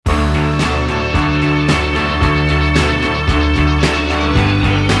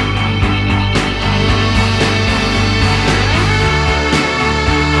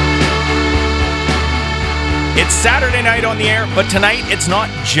Saturday night on the air, but tonight it's not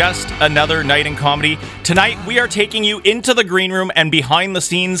just another night in comedy. Tonight we are taking you into the green room and behind the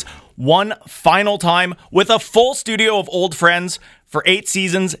scenes one final time with a full studio of old friends. For 8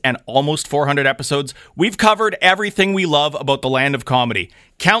 seasons and almost 400 episodes, we've covered everything we love about the land of comedy.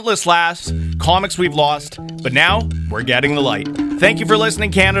 Countless laughs, comics we've lost, but now we're getting the light. Thank you for listening,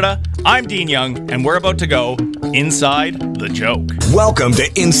 Canada. I'm Dean Young, and we're about to go inside the joke. Welcome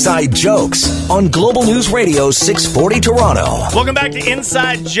to Inside Jokes on Global News Radio 640 Toronto. Welcome back to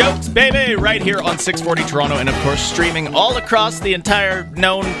Inside Jokes, baby, right here on 640 Toronto, and of course streaming all across the entire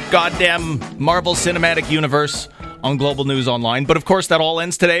known goddamn Marvel Cinematic Universe on Global News Online. But of course that all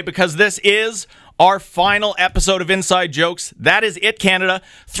ends today because this is our final episode of Inside Jokes. That is it, Canada.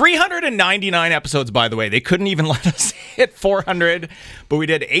 399 episodes, by the way. They couldn't even let us hit 400, but we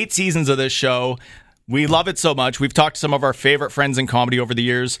did 8 seasons of this show. We love it so much. We've talked to some of our favorite friends in comedy over the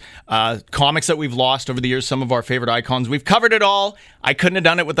years, comics that we've lost over the years, some of our favorite icons. We've covered it all. I couldn't have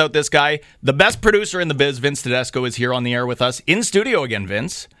done it without this guy. The best producer in the biz, Vince Tedesco, is here on the air with us. In studio again,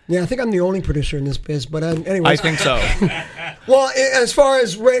 Vince. Yeah, I think I'm the only producer in this biz, but anyways. I think so. Well, as far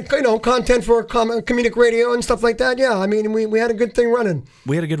as content for comedic radio and stuff like that, yeah, I mean, we had a good thing running.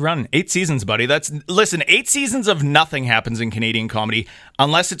 We had a good run. 8 seasons, buddy. Listen, 8 seasons of nothing happens in Canadian comedy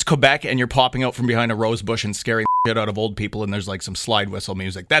unless it's Quebec and you're popping out from behind a rose bush and scaring the shit out of old people and there's like some slide whistle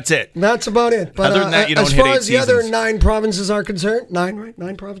music. That's it. That's about it. But other than that, you don't as hit far 8 as the seasons. other 9 provinces are concerned, 9, right?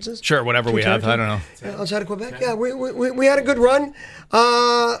 9 provinces? Sure, whatever we have. I don't know. Outside of Quebec, yeah, we had a good run.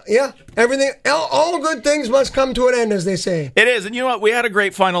 Yeah, everything, all good things must come to an end, as they say. It is, and you know what? We had a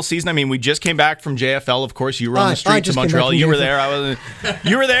great final season. I mean, we just came back from JFL. Of course, you were on the streets of Montreal. You were there.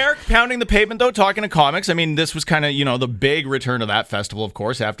 You were there, pounding the pavement, though, talking to comics. I mean, this was kind of, the big return of that festival, of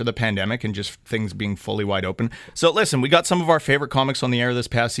course, after the pandemic and just things being fully wide open. So, listen, we got some of our favorite comics on the air this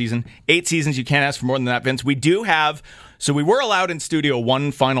past season. 8 seasons, you can't ask for more than that, Vince. We do have, so we were allowed in studio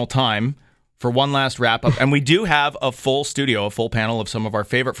one final time for one last wrap-up, and we do have a full studio, a full panel of some of our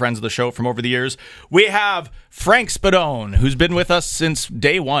favorite friends of the show from over the years. We have Frank Spadone, who's been with us since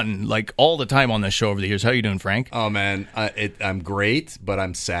day one, like all the time on this show over the years. How you doing, Frank? Oh, man, I'm great, but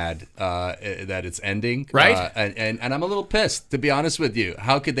I'm sad that it's ending. Right? And I'm a little pissed, to be honest with you.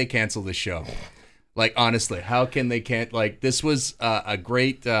 How could they cancel this show? Like, honestly, how can they can't? Like, this was a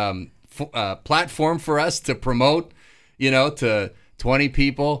great platform for us to promote, to 20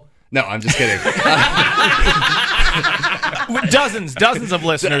 people. No, I'm just kidding. Dozens of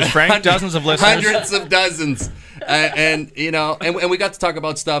listeners, Frank. Dozens of listeners. Hundreds of dozens. And we got to talk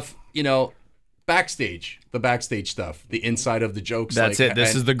about stuff, backstage, the backstage stuff, the inside of the jokes. That's it.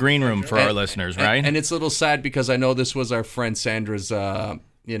 This is the green room for our listeners, right? And it's a little sad because I know this was our friend Sandra's,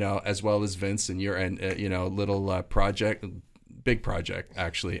 as well as Vince and your, little project, big project,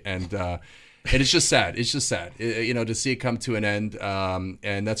 actually. And it's just sad. It's just sad, to see it come to an end.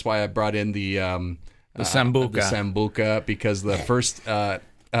 And that's why I brought in the Sambuca. The Sambuca, because the first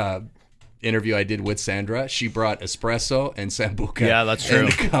interview I did with Sandra, she brought espresso and Sambuca. Yeah, that's true. And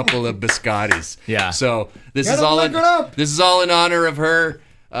a couple of biscottis. Yeah. So this is all in honor of her.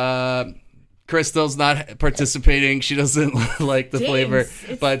 Crystal's not participating. She doesn't like the flavor.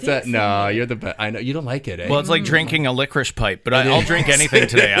 But no, you're the best. I know you don't like it. Eh? Well, it's like drinking a licorice pipe, but I'll drink anything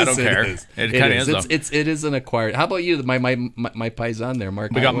today. I don't care. It kind of is, though. It is an acquired. How about you? My paisan there,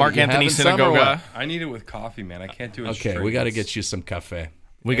 Mark. We got Mark Anthony Synagoga. I need it with coffee, man. I can't do it. Okay, we got to get you some cafe.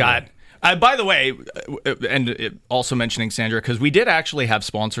 We got. By the way, and also mentioning Sandra, because we did actually have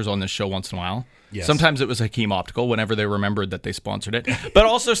sponsors on this show once in a while. Yes. Sometimes it was Hakeem Optical whenever they remembered that they sponsored it. But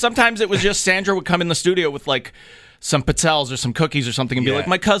also sometimes it was just Sandra would come in the studio with like some pizzelles or some cookies or something and be like,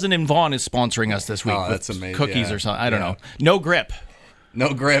 my cousin in Vaughan is sponsoring us this week with that's amazing. Cookies or something. I don't know. No grip.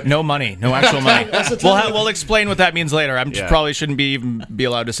 No grip. No money. No actual money. We'll explain what that means later. Probably shouldn't be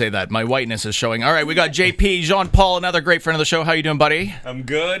allowed to say that. My whiteness is showing. All right, we got JP, Jean-Paul, another great friend of the show. How you doing, buddy? I'm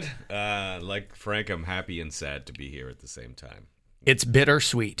good. Like Frank, I'm happy and sad to be here at the same time. It's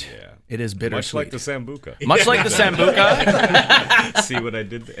bittersweet. Yeah. It is bittersweet. Much like the Sambuca. Much like the Sambuca. See what I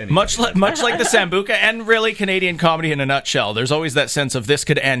did? Anyway. Much like the Sambuca and really Canadian comedy in a nutshell. There's always that sense of this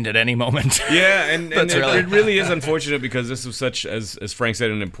could end at any moment. Yeah, and it really is unfortunate because this was such, as Frank said,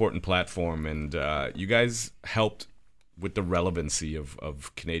 an important platform. And you guys helped with the relevancy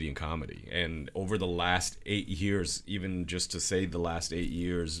of Canadian comedy. And over the last 8 years, even just to say the last 8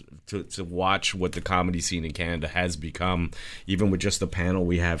 years, to watch what the comedy scene in Canada has become, even with just the panel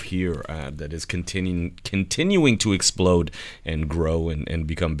we have here, that is continuing to explode and grow and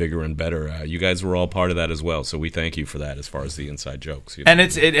become bigger and better. You guys were all part of that as well, so we thank you for that as far as the inside jokes. You know?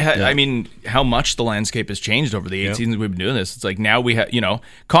 And I mean, how much the landscape has changed over the 8 seasons we've been doing this. It's like now we have,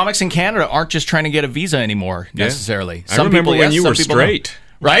 comics in Canada aren't just trying to get a visa anymore necessarily. I remember when you were straight.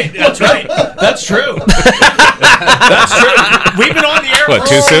 Right? That's right. That's true. That's true. We've been on the air. What,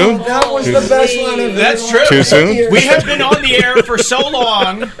 too soon? That was the best one of That's true. Too soon? We have been on the air for so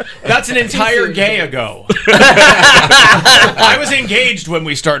long. That's an entire gay ago. I was engaged when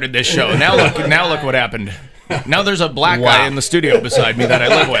we started this show. Now look what happened. Now there's a black guy in the studio beside me that I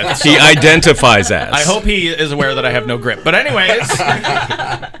live with. So he identifies as. I hope he is aware that I have no grip. But anyways,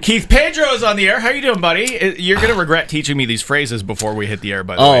 Keith Pedro is on the air. How you doing, buddy? You're going to regret teaching me these phrases before we hit the air,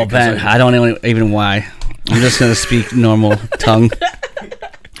 by the way. Oh, man, I don't even why. I'm just going to speak normal tongue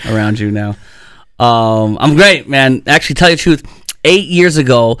around you now. I'm great, man. Actually, tell you the truth, 8 years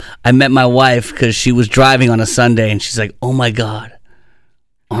ago, I met my wife because she was driving on a Sunday, and she's like, oh, my God,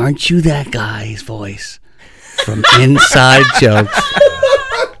 aren't you that guy's voice from Inside Jokes?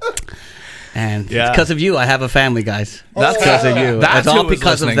 And it's because of you. I have a family, guys. That's because of you. That's it's all who was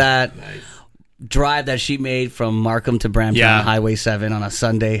because listening. of that drive that she made from Markham to Brampton on Highway 7 on a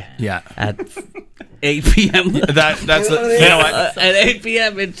Sunday at 8 p.m. That's the, you know what? At 8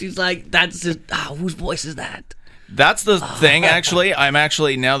 p.m. And she's like, that's just, whose voice is that? That's the thing, actually. I'm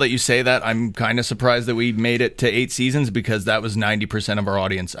actually, now that you say that, I'm kind of surprised that we made it to 8 seasons because that was 90% of our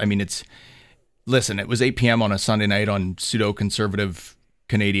audience. I mean, listen, it was 8 p.m. on a Sunday night on pseudo-conservative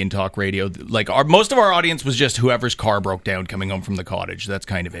Canadian talk radio. Like, most of our audience was just whoever's car broke down coming home from the cottage. That's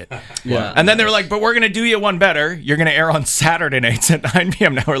kind of it. Yeah. And then they were like, but we're going to do you one better. You're going to air on Saturday nights at 9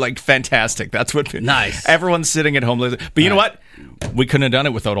 p.m. Now we're like, fantastic. That's what... Nice. Everyone's sitting at home listening. But you know what? We couldn't have done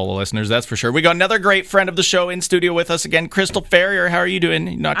it without all the listeners, that's for sure. We got another great friend of the show in studio with us again, Crystal Ferrier. How are you doing?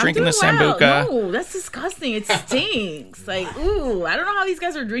 You're not drinking the Sambuca? No, that's disgusting. It stinks. Like, ooh, I don't know how these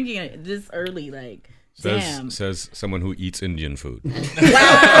guys are drinking it this early. Like, damn. Says someone who eats Indian food.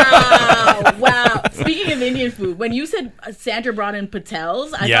 Wow. Speaking of Indian food, when you said Sandra brought in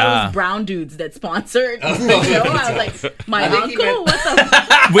Patels, I thought it was brown dudes that sponsored the show. I was like, my uncle? What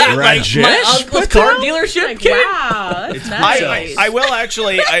the Wait, like, My uncle's car dealership? Like, wow, that's nice. I will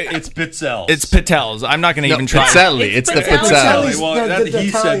actually... It's Pitzel's. It's Patels. I'm not going to even try. Pizzelli. It's the Pizzelli. Pizzelli. Well, The he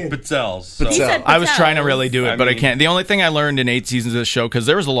said Italian. Pitzel's. So. He said I was trying to Patels. really do it, but I mean- can't. The only thing I learned in 8 seasons of this show, because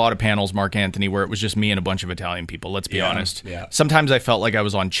there was a lot of panels, Mark Anthony, where it was just me and a bunch of Italian people, let's be honest. Yeah. Sometimes I felt like I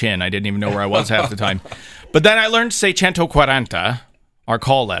was on Chin. I didn't even know where I was half the time. But then I learned 640, our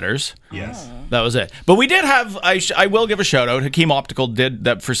call letters. Yes. That was it. But we did have, I will give a shout out. Hakeem Optical did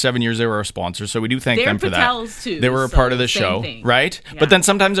that for 7 years. They were our sponsor, so we do thank They're them for Patels, that. too, They were a so part of the same show, thing. right? Yeah. But then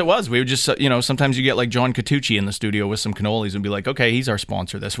sometimes it was. We would just, sometimes you get like John Catucci in the studio with some cannolis and be like, okay, he's our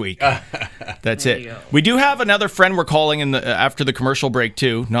sponsor this week. That's There it. you go. We do have another friend we're calling in the after the commercial break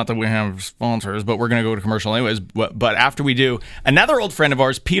too. Not that we have sponsors, but we're going to go to commercial anyways. But after we do, another old friend of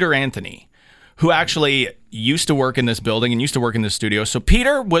ours, Peter Anthony, who actually used to work in this building and used to work in this studio. So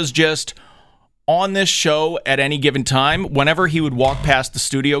Peter was just on this show at any given time. Whenever he would walk past the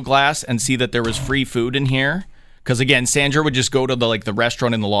studio glass and see that there was free food in here, because again, Sandra would just go to the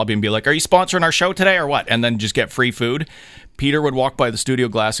restaurant in the lobby and be like, "Are you sponsoring our show today or what?" And then just get free food. Peter would walk by the studio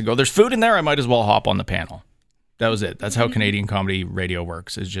glass and go, "There's food in there. I might as well hop on the panel." That was it. That's how Canadian comedy radio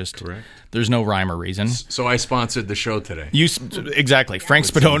works. Is just Correct. There's no rhyme or reason. So I sponsored the show today. Exactly. Frank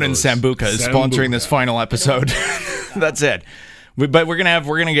Spadone and Sambuca is sponsoring this final episode. That's it. But we're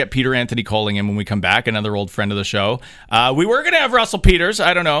gonna get Peter Anthony calling in when we come back, another old friend of the show. We were gonna have Russell Peters,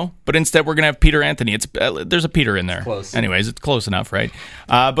 I don't know, but instead we're gonna have Peter Anthony. It's there's a Peter in there. Close. Anyways, it's close enough, right?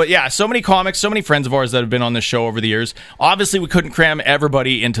 But yeah, so many comics, so many friends of ours that have been on this show over the years. Obviously, we couldn't cram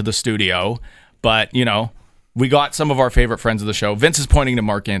everybody into the studio, but we got some of our favorite friends of the show. Vince is pointing to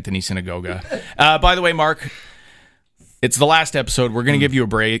Mark Anthony Sinagoga. By the way, Mark, it's the last episode. We're going to give you a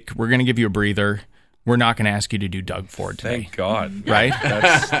break. We're going to give you a breather. We're not going to ask you to do Doug Ford today. Thank God. Right?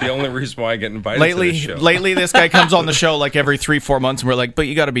 That's the only reason why I get invited to this show. Lately, this guy comes on the show like every 3-4 months, and we're like, but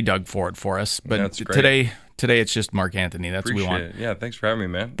you got to be Doug Ford for us. But That's great. today it's just Mark Anthony. That's what we Appreciate want. it. Yeah, thanks for having me,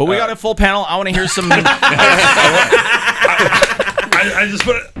 man. But we got a full panel. I want to hear some... I just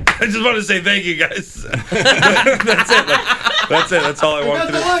want to say thank you, guys. That's it. That's it. That's all I wanted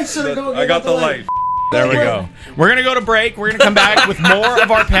to got do. the light, Sinagoga. I got the light. There we go. We're going to go to break. We're going to come back with more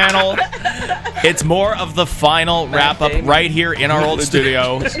of our panel. It's more of the final wrap-up right here in our old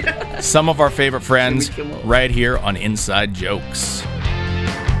studio. Some of our favorite friends right here on Inside Jokes.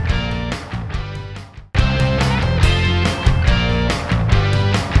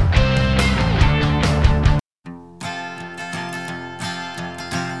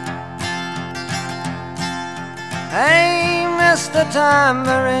 Hey, Mr.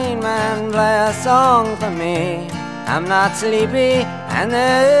 Tambourine Man, play a song for me. I'm not sleepy, and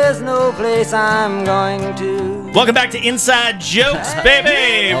there is no place I'm going to. Welcome back to Inside Jokes,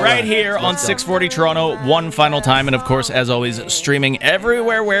 baby! Right here on 640 Toronto, one final time. And of course, as always, streaming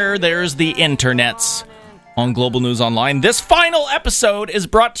everywhere where there's the internets on Global News Online. This final episode is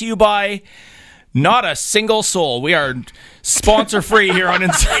brought to you by not a single soul. We are sponsor-free here on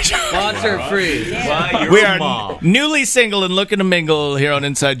Inside Jokes. Sponsor-free. We are newly single and looking to mingle here on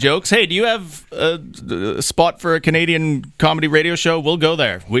Inside Jokes. Hey, do you have a spot for a Canadian comedy radio show? We'll go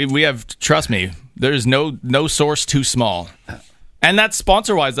there. We have, trust me, there's no source too small. And that's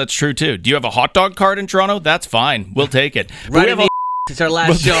sponsor-wise, that's true too. Do you have a hot dog card in Toronto? That's fine. We'll take it. Right. It's our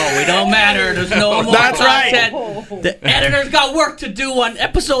last show. We don't matter. There's no more That's content. Right. The editor's got work to do on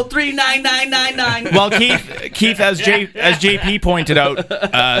episode 39999. Well, Keith, as JP pointed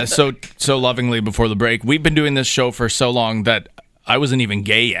out so lovingly before the break, we've been doing this show for so long that I wasn't even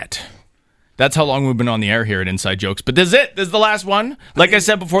gay yet. That's how long we've been on the air here at Inside Jokes. But this is it. This is the last one. Like I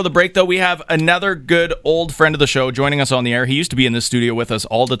said before the break, though, we have another good old friend of the show joining us on the air. He used to be in the studio with us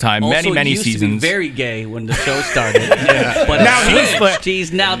all the time, also, many he used seasons. To be very gay when the show started. But now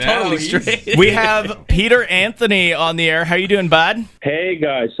he's now totally straight. We have Peter Anthony on the air. How you doing, bud? Hey,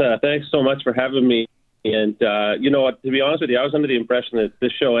 guys. Thanks so much for having me. And you know what? To be honest with you, I was under the impression that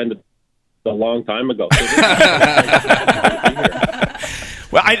this show ended a long time ago.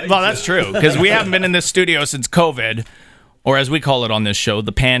 Well, that's true, because we haven't been in this studio since COVID, or as we call it on this show,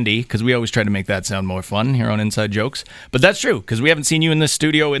 the pandy, because we always try to make that sound more fun here on Inside Jokes. But that's true, because we haven't seen you in this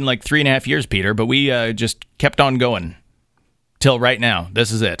studio in like 3.5 years, Peter, but we just kept on going till right now.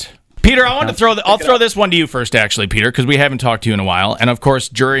 This is it. Peter, I want to throw this one to you first, actually, Peter, because we haven't talked to you in a while. And, of course,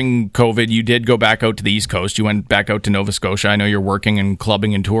 during COVID, you did go back out to the East Coast. You went back out to Nova Scotia. I know you're working and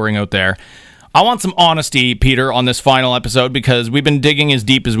clubbing and touring out there. I want some honesty, Peter, on this final episode, because we've been digging as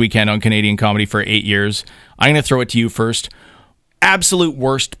deep as we can on Canadian comedy for 8 years. I'm going to throw it to you first. Absolute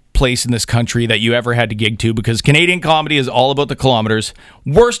worst place in this country that you ever had to gig to, because Canadian comedy is all about the kilometers.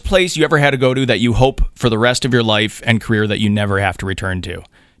 Worst place you ever had to go to that you hope for the rest of your life and career that you never have to return to.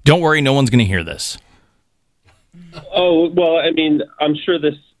 Don't worry, no one's going to hear this. Oh, well, I mean, I'm sure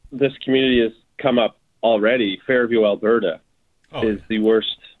this community has come up already. Fairview, Alberta is the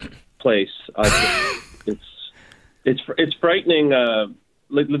worst place. It's frightening.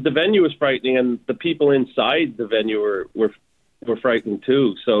 Like the venue was frightening, and the people inside the venue were frightened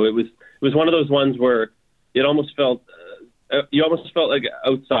too. So it was one of those ones where it almost felt you almost felt like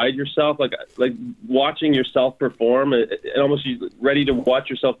outside yourself, like watching yourself perform, and almost ready to watch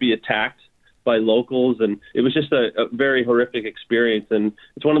yourself be attacked by locals, and it was just a very horrific experience. And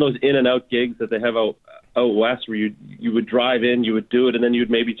it's one of those in and out gigs that they have out west, where you would drive in, you would do it, and then you'd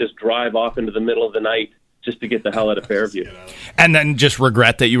maybe just drive off into the middle of the night just to get the hell out of Fairview. And then just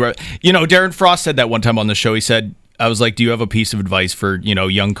regret that you were, Darren Frost said that one time on the show. He said, I was like, do you have a piece of advice for,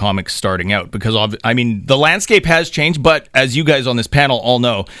 young comics starting out? Because, the landscape has changed, but as you guys on this panel all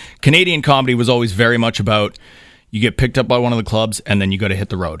know, Canadian comedy was always very much about, you get picked up by one of the clubs, and then you got to hit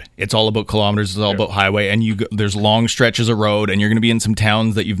the road. It's all about kilometers. It's all about highway, and there's long stretches of road, and you're going to be in some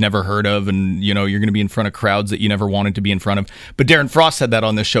towns that you've never heard of, and you're going to be in front of crowds that you never wanted to be in front of. But Darren Frost said that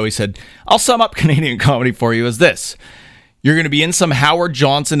on this show. He said, I'll sum up Canadian comedy for you as this. You're going to be in some Howard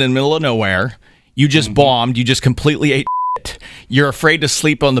Johnson in the middle of nowhere. You just bombed. You just completely ate shit. You're afraid to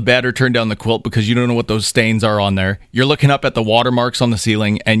sleep on the bed or turn down the quilt because you don't know what those stains are on there. You're looking up at the watermarks on the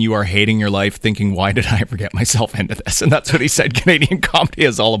ceiling, and you are hating your life, thinking, why did I ever get myself into this? And that's what he said Canadian comedy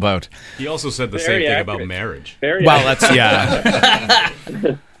is all about. He also said the same thing about marriage. That's, yeah.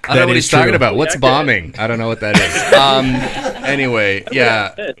 I don't know what he's talking about. What's bombing? I don't know what that is. Anyway,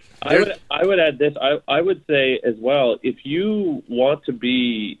 yeah. I would add this. I would say as well, if you want to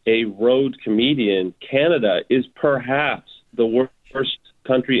be a road comedian, Canada is perhaps the worst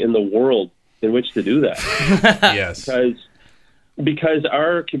country in the world in which to do that. Yes. Because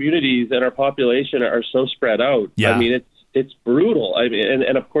our communities and our population are so spread out. Yeah. I mean, it's brutal. I mean,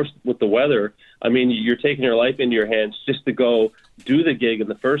 and of course with the weather, I mean, you're taking your life into your hands just to go do the gig in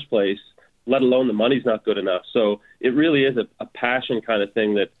the first place, let alone the money's not good enough. So it really is a passion kind of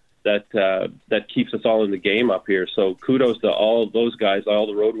thing that that keeps us all in the game up here. So kudos to all those guys, all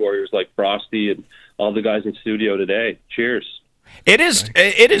the road warriors like Frosty and all the guys in studio today. Cheers. It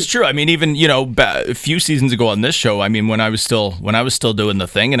is true. I mean, even, you know, a few seasons ago on this show, I mean, when I was still doing the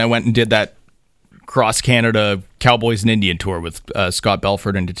thing, and I went and did that cross Canada Cowboys and Indian tour with Scott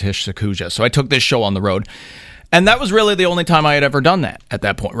Belford and Tish Sakuja. So I took this show on the road, and that was really the only time I had ever done that at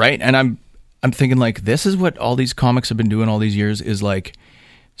that point, right? And I'm thinking, like, this is what all these comics have been doing all these years, is like,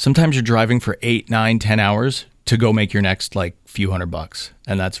 sometimes you're driving for 8, 9, 10 hours to go make your next like few $100,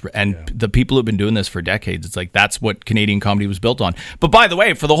 and the people who've been doing this for decades, it's like that's what Canadian comedy was built on. But by the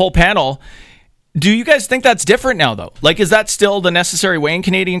way, for the whole panel, do you guys think that's different now though? Like, is that still the necessary way in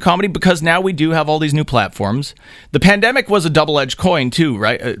Canadian comedy? Because now we do have all these new platforms. The pandemic was a double-edged coin too,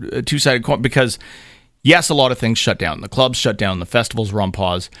 right? A two-sided coin, because yes, a lot of things shut down. The clubs shut down. The festivals were on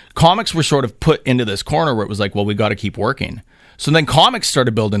pause. Comics were sort of put into this corner where it was like, well, we got to keep working. So then comics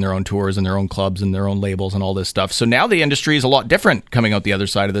started building their own tours and their own clubs and their own labels and all this stuff. So now the industry is a lot different coming out the other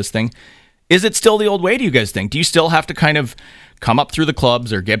side of this thing. Is it still the old way, do you guys think? Do you still have to kind of come up through the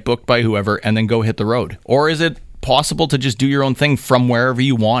clubs or get booked by whoever and then go hit the road? Or is it possible to just do your own thing from wherever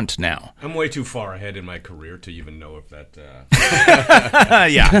you want now? I'm way too far ahead in my career to even know if that...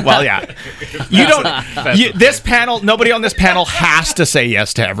 Yeah, well, yeah. You don't... this panel, nobody on this panel has to say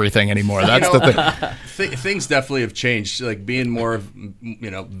yes to everything anymore. That's the thing. Things definitely have changed, like being more of,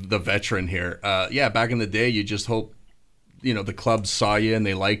 you know, the veteran here. Back in the day, you just hope, you know, the clubs saw you and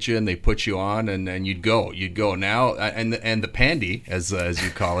they liked you and they put you on, and you'd go now, and the pandy, as you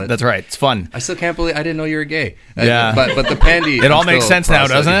call it. That's right. It's fun. I still can't believe I didn't know you were gay. Yeah, but the pandy. It all makes sense now,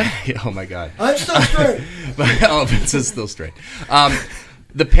 doesn't it? Oh my God. I'm still straight. Vince is still straight.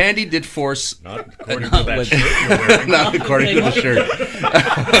 The pandy did force. Not according to that shirt you're wearing. Not according to the shirt.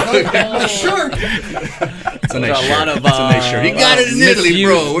 The shirt. It's a nice shirt. It's a nice shirt. You got it in Italy,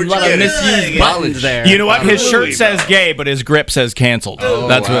 bro. Where'd you get it? Misused buttons there. You know what? His shirt says gay, but his grip says canceled. Oh,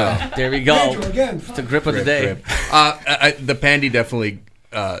 that's wow. what. There we go. Again. It's the grip of the day. The pandy definitely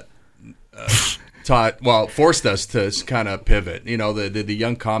forced us to kind of pivot. You know, the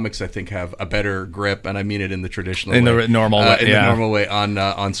young comics, I think, have a better grip, and I mean it in the traditional way. The normal way. The normal way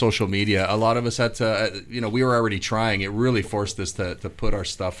on social media. A lot of us had to, we were already trying. It really forced us to put our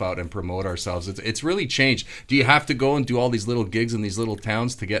stuff out and promote ourselves. It's really changed. Do you have to go and do all these little gigs in these little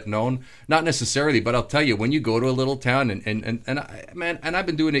towns to get known? Not necessarily, but I'll tell you, when you go to a little town, and I've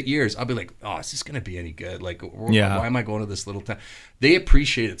been doing it years, I'll be like, oh, is this going to be any good? Like, why am I going to this little town? They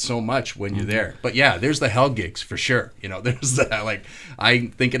appreciate it so much when you're there. But yeah, there's the hell gigs for sure. You know, there's that, like,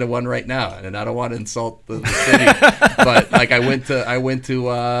 I'm thinking of one right now, and I don't want to insult the city, but like I went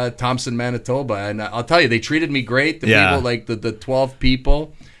to Thompson, Manitoba, and I'll tell you, they treated me great. The people, like the 12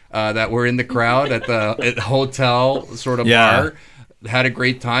 people that were in the crowd at the hotel sort of bar, had a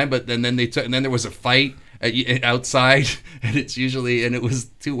great time. But then there was a fight outside, and it was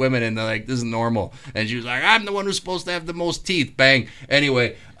two women, and they're like, this is normal, and she was like, I'm the one who's supposed to have the most teeth. Bang.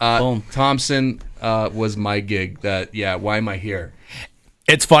 Anyway, Thompson was my gig. Why am I here?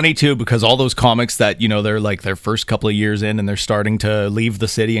 It's funny too, because all those comics that, you know, they're like their first couple of years in and they're starting to leave the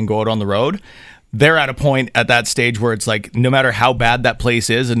city and go out on the road, they're at a point at that stage where it's like, no matter how bad that place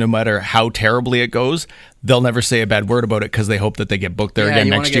is and no matter how terribly it goes, they'll never say a bad word about it because they hope that they get booked there again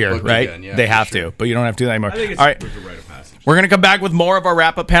next year, right? Again, they have to, but you don't have to do that anymore. I think it's all right. a rite of passage. We're going to come back with more of our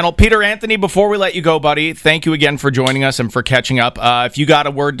wrap-up panel. Peter Anthony, before we let you go, buddy, thank you again for joining us and for catching up. If you got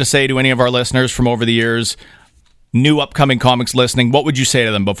a word to say to any of our listeners from over the years, new upcoming comics listening, what would you say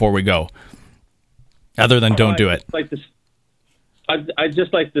to them before we go? Other than don't do it. I'd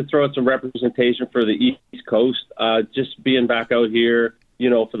just like to throw out some representation for the East Coast. Just being back out here, you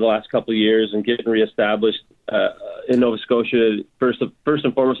know, for the last couple of years and getting reestablished in Nova Scotia. First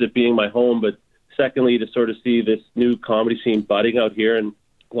and foremost, it being my home, but secondly, to sort of see this new comedy scene budding out here and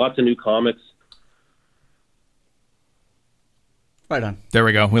lots of new comics. Right on. There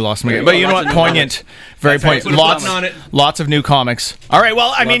we go. We lost him again. But you know what? Poignant. Very poignant. Lots of new comics. All right.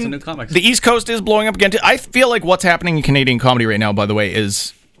 Well, I mean, the East Coast is blowing up again. I feel like what's happening in Canadian comedy right now, by the way,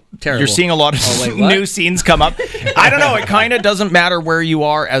 is terrible. You're seeing a lot of new scenes come up. I don't know. It kind of doesn't matter where you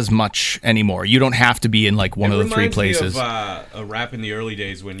are as much anymore. You don't have to be in like one of the three places. It reminds me of a rap in the early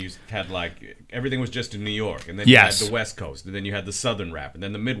days when you had like everything was just in New York, and then you had the West Coast, and then you had the Southern rap, and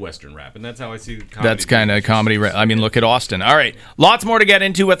then the Midwestern rap, and that's how I see comedy. That's kind of comedy. I mean, look at Austin. All right, lots more to get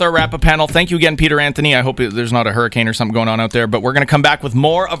into with our wrap-up panel. Thank you again, Peter Anthony. I hope there's not a hurricane or something going on out there, but we're going to come back with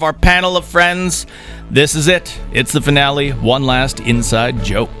more of our panel of friends. This is it. It's the finale. One last Inside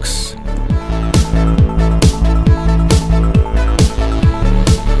Jokes.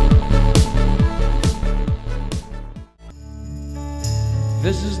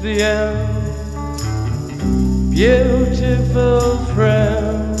 This is the end, beautiful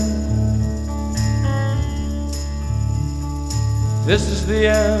friend. This is the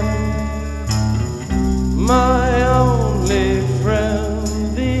end, my only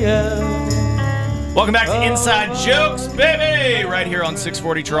friend, the end. Welcome back to Inside Jokes, baby! Right here on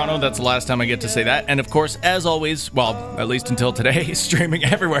 640 Toronto. That's the last time I get to say that. And of course, as always, well, at least until today, streaming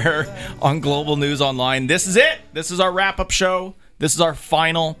everywhere on Global News Online. This is it. This is our wrap-up show. This is our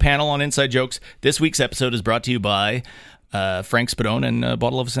final panel on Inside Jokes. This week's episode is brought to you by Frank Spadone and a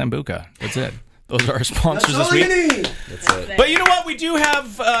bottle of Sambuca. That's it. Those are our sponsors this week. That's it. But you know what? We do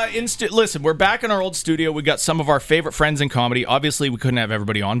have listen, we're back in our old studio. We got some of our favorite friends in comedy. Obviously, we couldn't have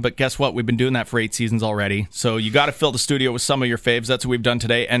everybody on, but guess what? We've been doing that for 8 seasons already. So you got to fill the studio with some of your faves. That's what we've done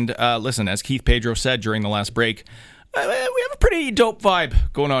today. And listen, as Keith Pedro said during the last break, we have a pretty dope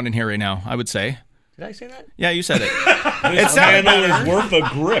vibe going on in here right now, I would say. Did I say that? Yeah, you said it. It sounded better. Is worth a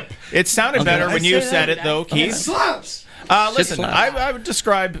grip. It sounded better when you said it, though, Keith. Slaps. Listen, I would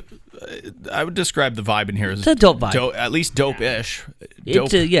describe the vibe in here as it's a dope vibe. At least dope-ish.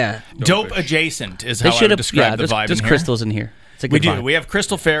 Yeah. Dope adjacent is how I would describe the vibe in here. There's crystals in here. It's a good vibe. We have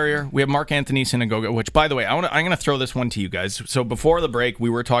Crystal Ferrier. We have Mark Anthony Synagoga, which, by the way, I'm going to throw this one to you guys. So before the break,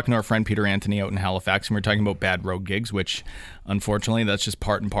 we were talking to our friend Peter Anthony out in Halifax, and we were talking about bad road gigs, which, unfortunately, that's just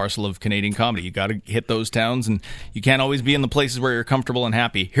part and parcel of Canadian comedy. You got to hit those towns, and you can't always be in the places where you're comfortable and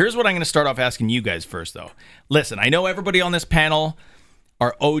happy. Here's what I'm going to start off asking you guys first, though. Listen, I know everybody on this panel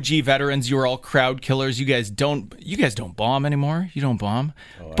are OG veterans. You are all crowd killers. You guys don't bomb anymore. You don't bomb.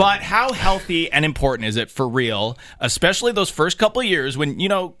 But how healthy and important is it for real, especially those first couple of years when,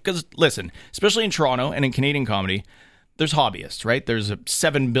 because listen, especially in Toronto and in Canadian comedy, there's hobbyists, right? There's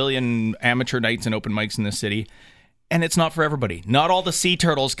 7 billion amateur nights and open mics in this city. And it's not for everybody. Not all the sea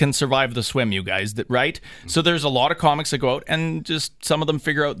turtles can survive the swim, you guys, right? So there's a lot of comics that go out and just some of them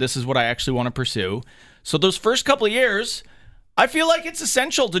figure out this is what I actually want to pursue. So those first couple of years, I feel like it's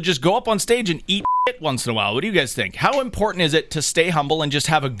essential to just go up on stage and eat shit once in a while. What do you guys think? How important is it to stay humble and just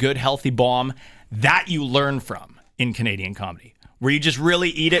have a good, healthy bomb that you learn from in Canadian comedy? Where you just really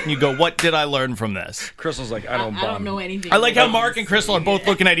eat it and you go, what did I learn from this? Crystal's like, I don't know anything. I like how Mark and Crystal are both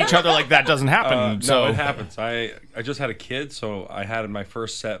looking at each other like that doesn't happen. No, it happens. I just had a kid, so I had my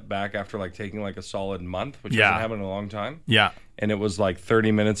first set back after taking a solid month, which hasn't happened in a long time. Yeah. And it was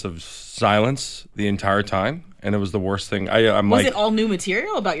 30 minutes of silence the entire time. And it was the worst thing. Was it all new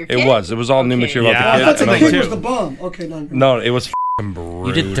material about your kid? It was. It was all new material about the kid. I thought the kid was the bomb. Okay, no, it was brutal.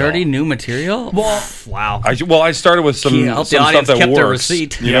 You did 30 new material? Well, wow. I started with some stuff that kept works. Their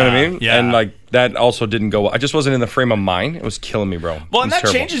receipt. You know what I mean? Yeah. And that also didn't go well. I just wasn't in the frame of mind. It was killing me, bro. Well, and that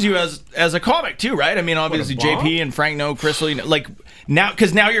changes you as a comic too, right? I mean, obviously JP and Frank know, Crystal, now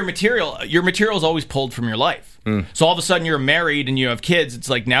because now your material is always pulled from your life. So all of a sudden you're married and you have kids. It's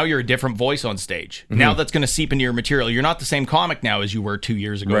like now you're a different voice on stage. Mm-hmm. Now that's going to seep into your material. You're not the same comic now as you were 2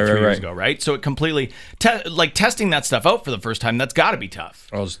 years ago, 3 years ago, right? So it completely testing that stuff out for the first time. That's got to be tough.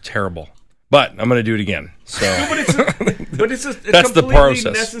 It was terrible. But I'm going to do it again. So, but it's that's the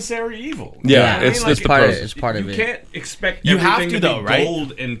process. Necessary evil. Yeah, it's the process. It's part of it. You can't expect you everything have to be right?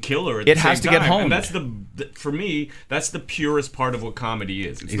 gold and killer. At it the has same to time. get home. And that's for me. That's the purest part of what comedy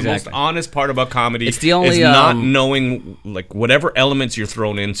is. It's the most honest part about comedy. It's the only is not knowing whatever elements you're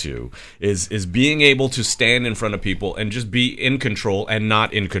thrown into is being able to stand in front of people and just be in control and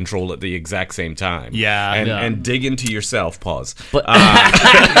not in control at the exact same time. Yeah, and dig into yourself. Pause. But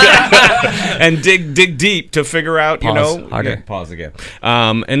and dig deep to figure out, harder. Pause again.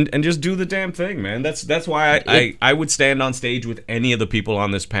 And just do the damn thing, man. That's why I would stand on stage with any of the people on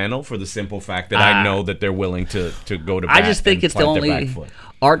this panel for the simple fact that I know that they're willing to go to bat. I just think it's the only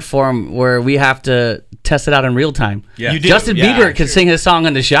art form where we have to test it out in real time. Yeah. Justin Bieber can sing his song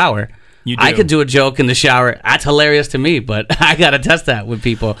in the shower. I could do a joke in the shower. That's hilarious to me, but I got to test that with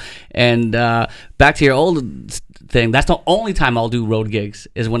people. And back to your old thing, that's the only time I'll do road gigs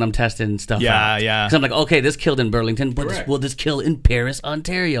is when I'm testing stuff out. Yeah. Because I'm like, okay, this killed in Burlington, but will this kill in Paris,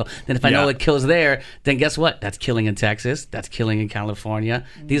 Ontario? Then if I know it kills there, then guess what? That's killing in Texas. That's killing in California.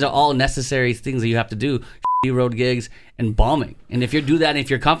 These are all necessary things that you have to do. Road gigs and bombing. And if you do that and if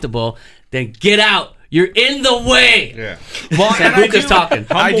you're comfortable, then get out. You're in the way. Yeah. Well, Sambuca's talking.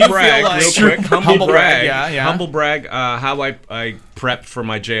 Humble brag, real quick. Humble brag. Yeah. Humble brag. How I prepped for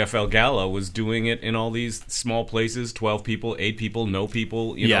my JFL gala was doing it in all these small places, 12 people, 8 people, no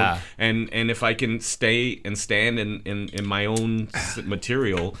people. You know? And if I can stay and stand in my own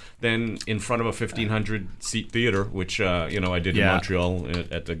material, then in front of a 1,500 seat theater, which I did in Montreal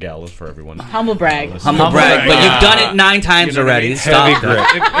at the gala for everyone. Humble brag. Humble brag. But you've done it 9 times already. Stop.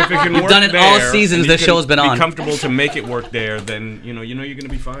 If it can You've work done it there, all seasons. The show's been on. Be comfortable to make it work there, then you know you're going to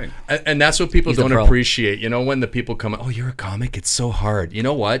be fine. And that's what people He's the don't pro. appreciate. You know, when the people come, oh, you're a comic, it's so hard. You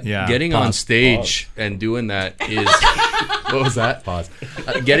know what? Yeah. Getting on stage and doing that is what was that? Pause.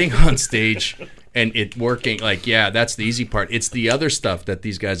 Getting on stage and it working, like, yeah, that's the easy part. It's the other stuff that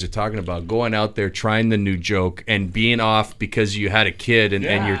these guys are talking about. Going out there, trying the new joke, and being off because you had a kid and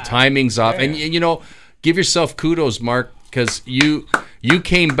your timing's off. And, you know, give yourself kudos, Mark, because you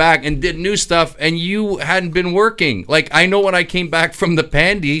came back and did new stuff and you hadn't been working. Like, I know when I came back from the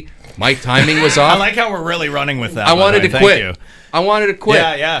Pandy, my timing was off. I like how we're really running with that. I wanted to Thank quit. you. I wanted to quit.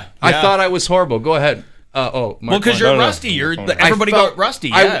 Yeah. I thought I was horrible. Go ahead. Mark, well, because you're rusty. Everybody got rusty.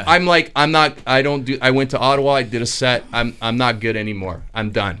 Yeah. I'm like, I'm not. I don't do. I went to Ottawa. I did a set. I'm not good anymore.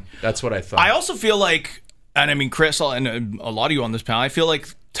 I'm done. That's what I thought. I also feel like, and I mean, Chris, and a lot of you on this panel, I feel like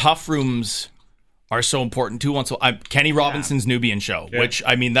tough rooms are so important too. Kenny Robinson's Nubian show, which,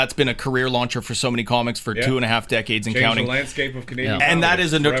 I mean, that's been a career launcher for so many comics for 2.5 decades and Changed counting. the landscape of Canadian and that comedy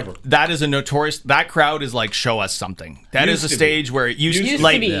is a notorious. That crowd is like, show us something. That is a stage where it used to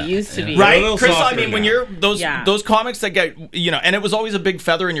be, right, Chris. I mean, when you're those comics that get, you know, and it was always a big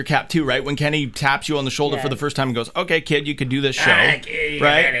feather in your cap too, right? When Kenny taps you on the shoulder for the first time and goes, "Okay, kid, you can do this show," right?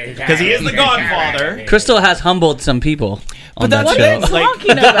 Because he is the Godfather. Crystal has humbled some people on that that's show. what I'm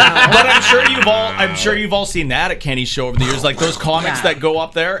talking about. But I'm sure you've all seen that at Kenny's show over the years, like those comics that go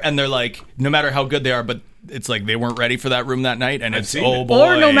up there and they're like, no matter how good they are, but it's like they weren't ready for that room that night, and it's boy,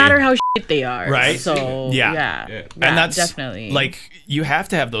 or no matter how shit they are, right? So yeah, and that's definitely like, you have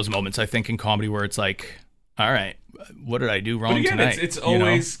to have those moments, I think, in comedy where it's like, all right, what did I do wrong but again, tonight? It's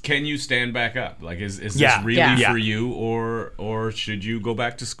always, can you stand back up? Like, is this really for you, or should you go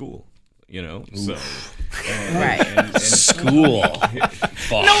back to school? You know, so school.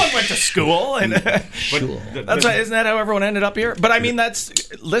 No one went to school, and that's why, isn't that how everyone ended up here? But I mean,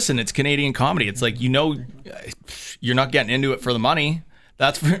 listen, it's Canadian comedy. It's like, you know, you're not getting into it for the money.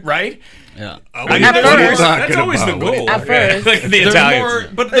 That's right. Yeah, that's always the goal. At first, like the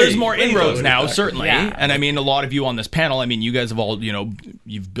Italians. There's more inroads now, certainly. Yeah. And I mean, a lot of you on this panel, I mean, you guys have all, you know,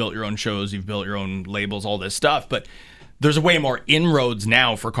 you've built your own shows, you've built your own labels, all this stuff, but there's way more inroads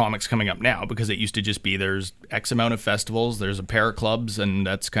now for comics coming up now, because it used to just be there's X amount of festivals, there's a pair of clubs, and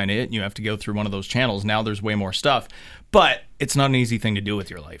that's kind of it. You have to go through one of those channels. Now there's way more stuff, but it's not an easy thing to do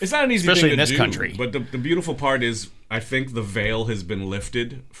with your life. It's not an easy especially thing in this do, country. But the beautiful part is, I think the veil has been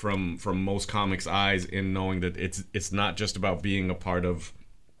lifted from most comics' eyes in knowing that it's not just about being a part of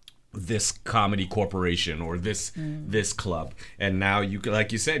this comedy corporation or this club, and now you can,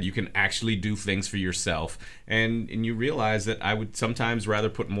 like you said, you can actually do things for yourself, and you realize that I would sometimes rather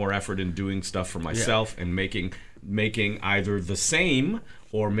put more effort in doing stuff for myself and making either the same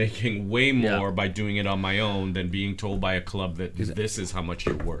or making way more by doing it on my own than being told by a club that this is how much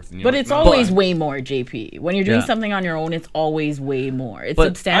you're worth. And but it's always way more, JP. When you're doing something on your own, it's always way more. It's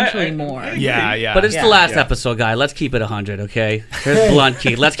substantially more. Yeah. But it's the last episode, guy. Let's keep it 100, okay? Here's Blunt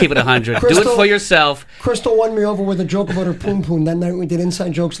Key. Let's keep it 100. Do it for yourself. Crystal won me over with a joke about her poom poom. That night we did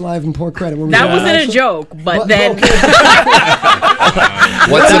Inside Jokes Live in Port Credit. That wasn't a joke, but then...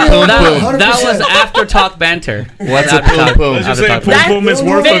 What's a poom poom? That was after talk banter. What's a poom poom? Let's just say poom poom is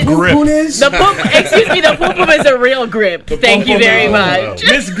worth a grip. Excuse me, the poom poom is a real grip. Thank you very much.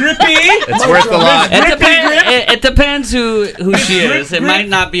 Miss Grippy! It's worth a lot. It depends who she is. It might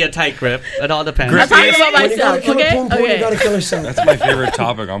not be a tight grip. It all depends. I'm talking about myself, okay? You gotta kill yourself. That's my favorite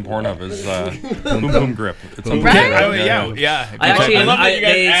topic on Pornhub is poom poom grip. It's Right?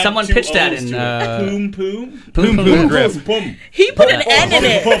 Yeah. Someone pitched that in poom poom poom grip. He put an N in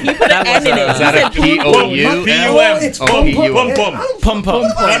it. He put an N in it. Is that a P-O-U? It's Pum pum.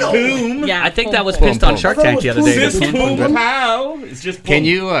 Yeah, I think that was pitched on Shark Tank the other day. It's just Can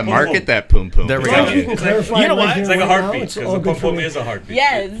you market that poom poom? There we Well, go. you can clarify You know right what? here, It's like a right now. heartbeat, It's because all a good pum for pum me. is a heartbeat.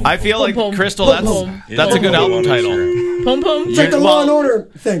 Yes. I feel like, Pum pum. Crystal, Pum pum. that's a good album title. Pum pum. It's like the Law and Order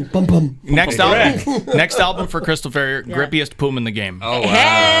thing. Bum bum. Next album for Crystal Ferrier, grippiest poom in the game. Oh, wow.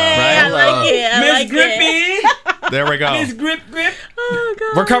 Hey, I like it. I like it. There we go. Miss Grip. Oh,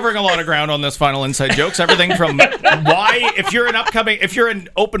 God. We're covering a lot of ground on this final Inside Jokes. Everything from why, if you're an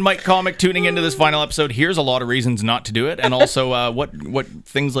open mic comic tuning into this final episode, here's a lot of reasons not to do it, and also what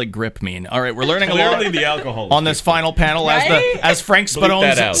things like grip mean. All right, we're learning a lot Clearly the alcohol. on this final panel Right? as Frank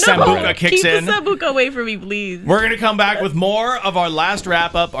Spadone's that out. Sambuca kicks Keep in. the Sambuca away from me, please. We're going to come back with more of our last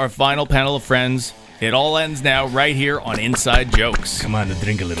wrap up, our final panel of friends. It all ends now right here on Inside Jokes. Come on, to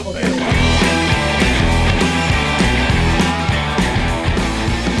drink a little bit.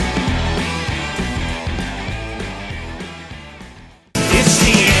 It's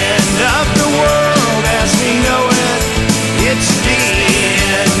the end of the world as we know it. It's the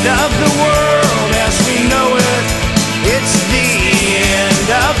end of the world as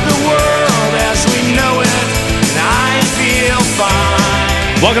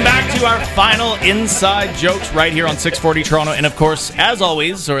Welcome back to our final Inside Jokes right here on 640 Toronto. And of course, as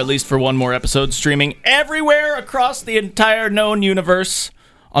always, or at least for one more episode, streaming everywhere across the entire known universe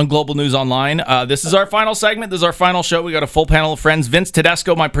on Global News Online. This is our final segment. This is our final show. We got a full panel of friends. Vince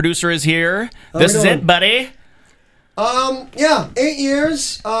Tedesco, my producer, is here. This is it, buddy. 8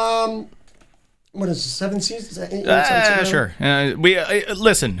 years. What is it, 7 seasons? 8 years? Sure.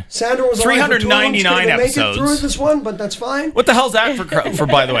 Listen. Sandra was 399 episodes. Make it through this one, but that's fine. What the hell's that for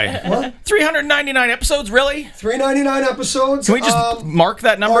by the way? What? 399 episodes, really? 399 episodes. Can we just mark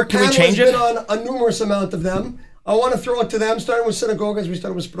that number? Can we change it? Our panel has been on a numerous amount of them. I want to throw it to them, starting with Synagogue, as we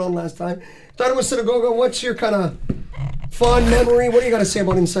started with Spadone last time. Starting with Synagogue, what's your kind of fond memory? What do you got to say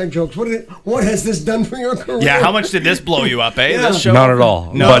about Inside Jokes? What has this done for your career? Yeah, how much did this blow you up, eh? Yeah. This show? Not at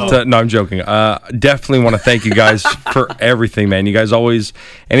all. No. But no, I'm joking. Definitely want to thank you guys for everything, man. You guys always,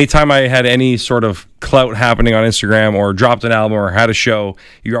 anytime I had any sort of clout happening on Instagram or dropped an album or had a show,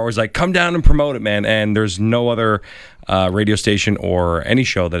 you're always like, come down and promote it, man. And there's no other radio station or any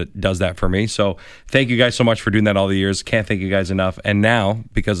show that does that for me. So thank you guys so much for doing that all the years. Can't thank you guys enough. And now,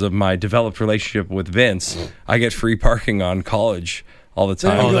 because of my developed relationship with Vince, I get free parking on College all the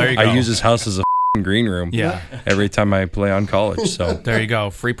time. Oh, there you go. I use his house as a green room every time I play on College. So there you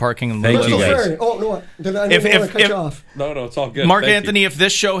go. Free parking and thank you guys. Oh, no, what? I didn't want to cut you off. No, it's all good. Mark Thank Anthony, you. if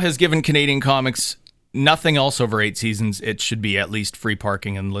this show has given Canadian comics nothing else over 8 seasons, it should be at least free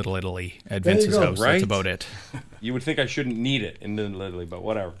parking in Little Italy at Vince's house. Right? That's about it. You would think I shouldn't need it in Little Italy, but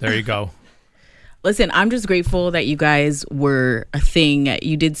whatever. There you go. Listen, I'm just grateful that you guys were a thing.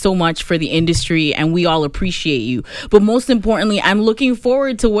 You did so much for the industry, and we all appreciate you. But most importantly, I'm looking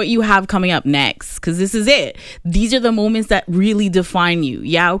forward to what you have coming up next, because this is it. These are the moments that really define you.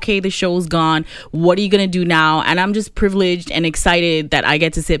 Yeah, okay, the show's gone. What are you going to do now? And I'm just privileged and excited that I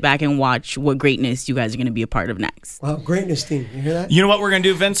get to sit back and watch what greatness you guys are going to be a part of next. Wow, greatness team. You hear that? You know what we're going to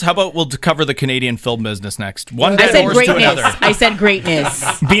do, Vince? How about we'll cover the Canadian film business next? One I dead said horse greatness. to another. I said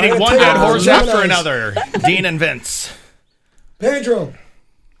greatness. Beating one dead horse after another. Dean and Vince. Pedro,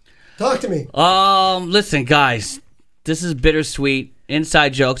 talk to me. Listen, guys, this is bittersweet.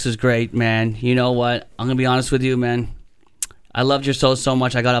 Inside Jokes is great, man. You know what? I'm gonna be honest with you, man. I loved your show so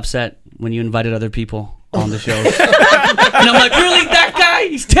much, I got upset when you invited other people on the show. And I'm like, really? That guy?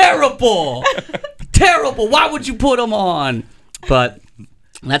 He's terrible. Terrible. Why would you put him on? But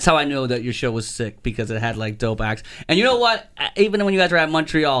that's how I knew that your show was sick, because it had like dope acts. And you know what? Even when you guys were at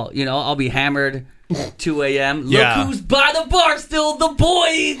Montreal, you know, I'll be hammered 2 a.m. Look who's by the bar still, the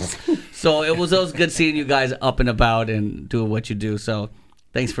boys. So it was always good seeing you guys up and about and doing what you do. So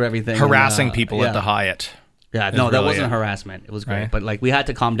thanks for everything. Harassing people at the Hyatt. Yeah, no, that wasn't harassment. It was great. Right. But like we had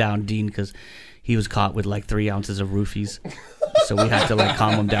to calm down Dean because he was caught with like 3 ounces of roofies. So we had to like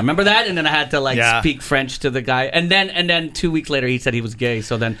calm him down. Remember that? And then I had to like speak French to the guy. And then 2 weeks later he said he was gay.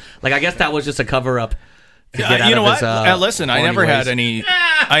 So then like I guess that was just a cover up. You know what? Listen, I never had any.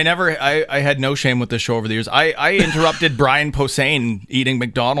 I had no shame with this show over the years. I interrupted Brian Posehn eating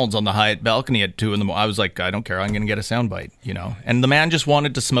McDonald's on the Hyatt balcony at 2 a.m. I was like, I don't care. I'm going to get a soundbite, you know. And the man just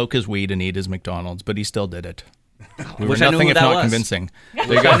wanted to smoke his weed and eat his McDonald's, but he still did it. We were nothing if not convincing. I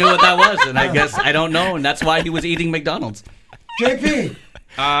knew what that was, and I guess I don't know, and that's why he was eating McDonald's. JP.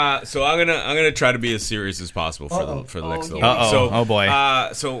 So I'm gonna try to be as serious as possible for the next little. Oh boy.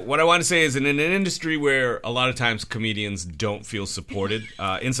 So what I want to say is, in an industry where a lot of times comedians don't feel supported,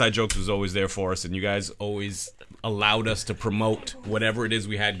 Inside Jokes was always there for us, and you guys always allowed us to promote whatever it is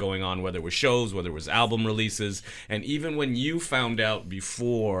we had going on, whether it was shows, whether it was album releases, and even when you found out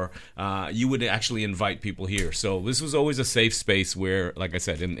before, you would actually invite people here. So this was always a safe space where, like I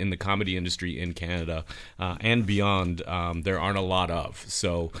said, in the comedy industry in Canada and beyond, there aren't a lot of.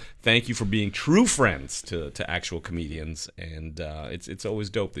 So thank you for being true friends to actual comedians, and it's always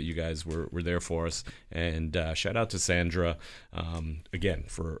dope that you guys were there for us. And shout out to Sandra again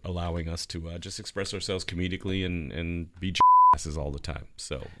for allowing us to just express ourselves comedically and be asses all the time.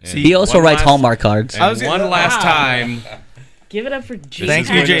 So he also writes Hallmark cards. And one last time. Give it up for JP. Thank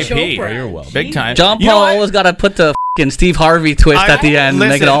you, JP. You're welcome. Big time. John Paul always got to put the f***ing Steve Harvey twist at the end,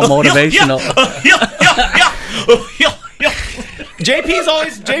 make it all motivational.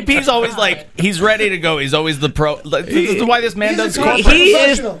 JP's always like, he's ready to go. He's always the pro. This is why this man does corporate. He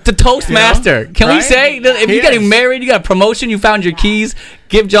is the Toastmaster. Can we say that if you're getting married, you got a promotion, you found your keys,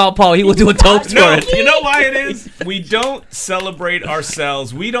 give John Paul. He will do a toast for it. You know why it is? We don't celebrate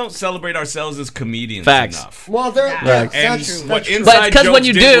ourselves. We don't celebrate ourselves as comedians enough. Well, that's true. What but because when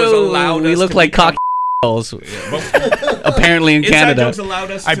you do, we look like cock. Apparently in Canada.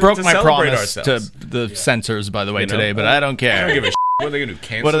 I broke my promise to the censors, by the way, today, but I don't care. I don't give a shit. What are they going to do?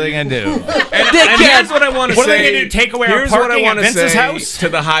 Cancel? What are they going to do? And here's what I want to say. What are they going to do? Take away our parking at Vince's house? To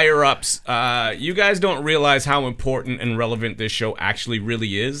the higher ups. You guys don't realize how important and relevant this show actually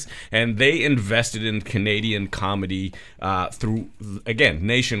really is, and they invested in Canadian comedy through, again,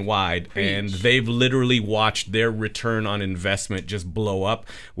 nationwide, and they've literally watched their return on investment just blow up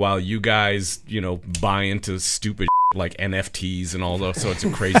while you guys, buy into stupid like NFTs and all those sorts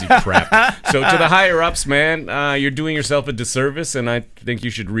of crazy crap. So to the higher ups, man, you're doing yourself a disservice, and I think you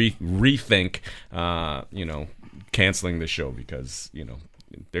should rethink, canceling the show because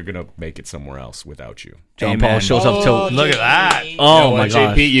they're gonna make it somewhere else without you. John Paul shows up to look at that. Oh my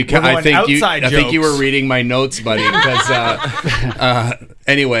god, JP, I think you were reading my notes, buddy. Because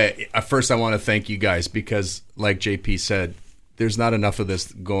anyway, first I want to thank you guys because, like JP said, there's not enough of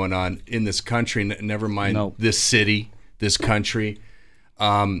this going on in this country. Never mind this city, this country.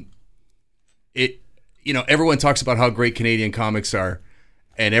 Everyone talks about how great Canadian comics are,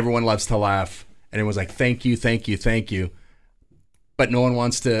 and everyone loves to laugh, and everyone's like, "Thank you, thank you, thank you." But no one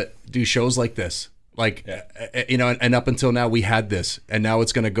wants to do shows like this. And up until now we had this, and now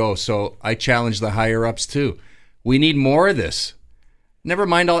it's going to go. So I challenge the higher ups too. We need more of this. Never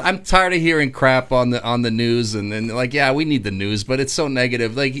mind I'm tired of hearing crap on the news, and then we need the news, but it's so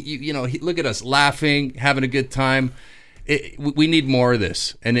negative. Look at us laughing, having a good time. We need more of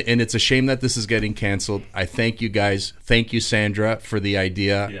this, and it's a shame that this is getting canceled. I thank you guys. Thank you, Sandra, for the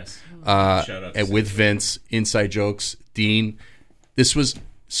idea. Yes. Shout out to with Vince, Inside Jokes, Dean. This was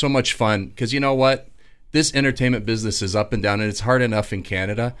so much fun because you know what? This entertainment business is up and down, and it's hard enough in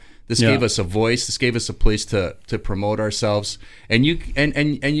Canada. This gave us a voice. This gave us a place to promote ourselves, and you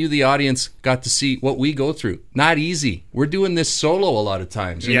you, the audience, got to see what we go through. Not easy. We're doing this solo a lot of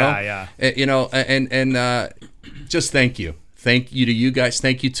times. You know? And just thank you to you guys.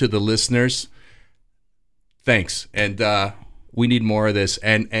 Thank you to the listeners. Thanks, and we need more of this.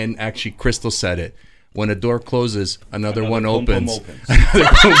 And actually, Crystal said it. When a door closes, another one opens.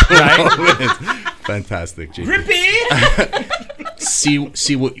 Fantastic, JP. Grippy!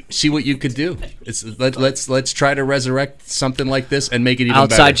 see what you could do. Let's try to resurrect something like this and make it even better.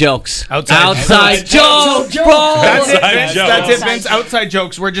 Outside jokes, bro. That's it, Vince. Outside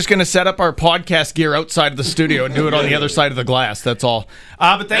jokes. We're just going to set up our podcast gear outside of the studio and do it on the other side of the glass. That's all.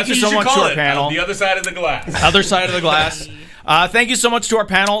 But thank you so much to our panel. The other side of the glass. Other side of the glass. Thank you so much to our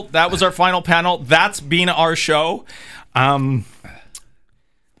panel. That was our final panel. That's been our show.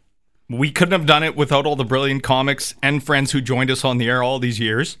 We couldn't have done it without all the brilliant comics and friends who joined us on the air all these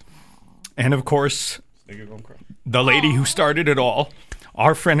years. And of course, the lady who started it all,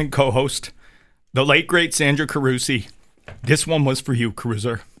 our friend and co-host, the late, great Sandra Carusi. This one was for you,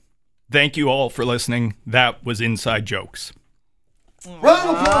 Cruiser. Thank you all for listening. That was Inside Jokes. Round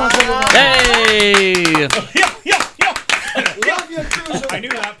of applause, everybody. Hey! Love you, Cruiser. I knew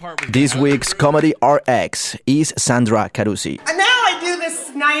that part was This week's Comedy RX is Sandra Carusi. And now I do this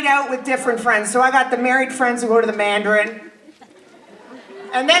night out with different friends. So I got the married friends who go to the Mandarin.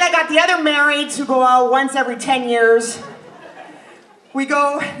 And then I got the other marrieds who go out once every 10 years. We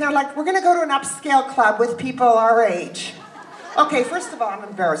go, they're like, we're going to go to an upscale club with people our age. Okay, first of all, I'm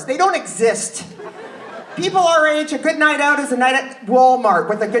embarrassed. They don't exist. People our age, a good night out is a night at Walmart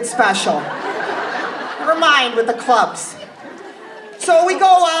with a good special. Never mind with the clubs. So we go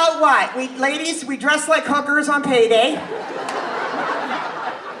out, ladies, we dress like hookers on payday.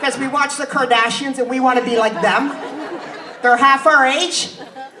 Because we watch the Kardashians and we want to be like them. They're half our age.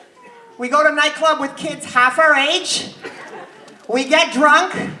 We go to a nightclub with kids half our age. We get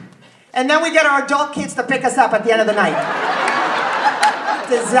drunk. And then we get our adult kids to pick us up at the end of the night.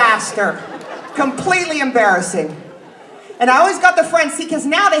 Disaster. Completely embarrassing. And I always got the friends, because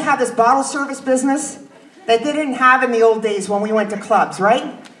now they have this bottle service business that they didn't have in the old days when we went to clubs,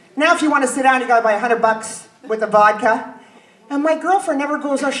 right? Now if you want to sit down, you gotta buy $100 with the vodka. And my girlfriend never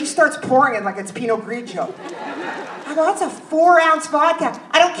goes out, she starts pouring it like it's Pinot Grigio. I go, that's a 4-ounce vodka.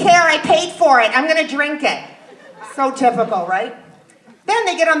 I don't care, I paid for it, I'm gonna drink it. So typical, right? Then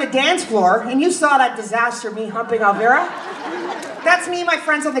they get on the dance floor, and you saw that disaster, me humping Elvira. That's me and my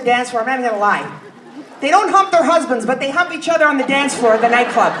friends on the dance floor, I'm not even gonna lie. They don't hump their husbands, but they hump each other on the dance floor at the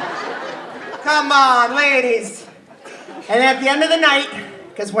nightclub. Come on, ladies. And at the end of the night,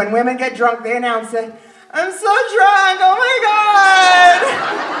 because when women get drunk, they announce it, I'm so drunk, oh my God.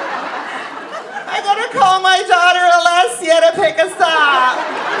 I gotta call my daughter Alessia to pick us up.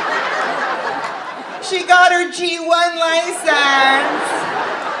 She got her G1 license.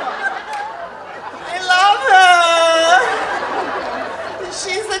 I love her.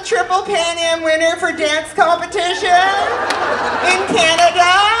 She's the Triple Pan Am winner for dance competition in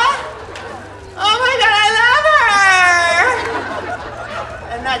Canada. Oh my God, I love her!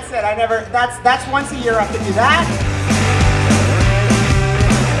 I never. That's once a year I can do that.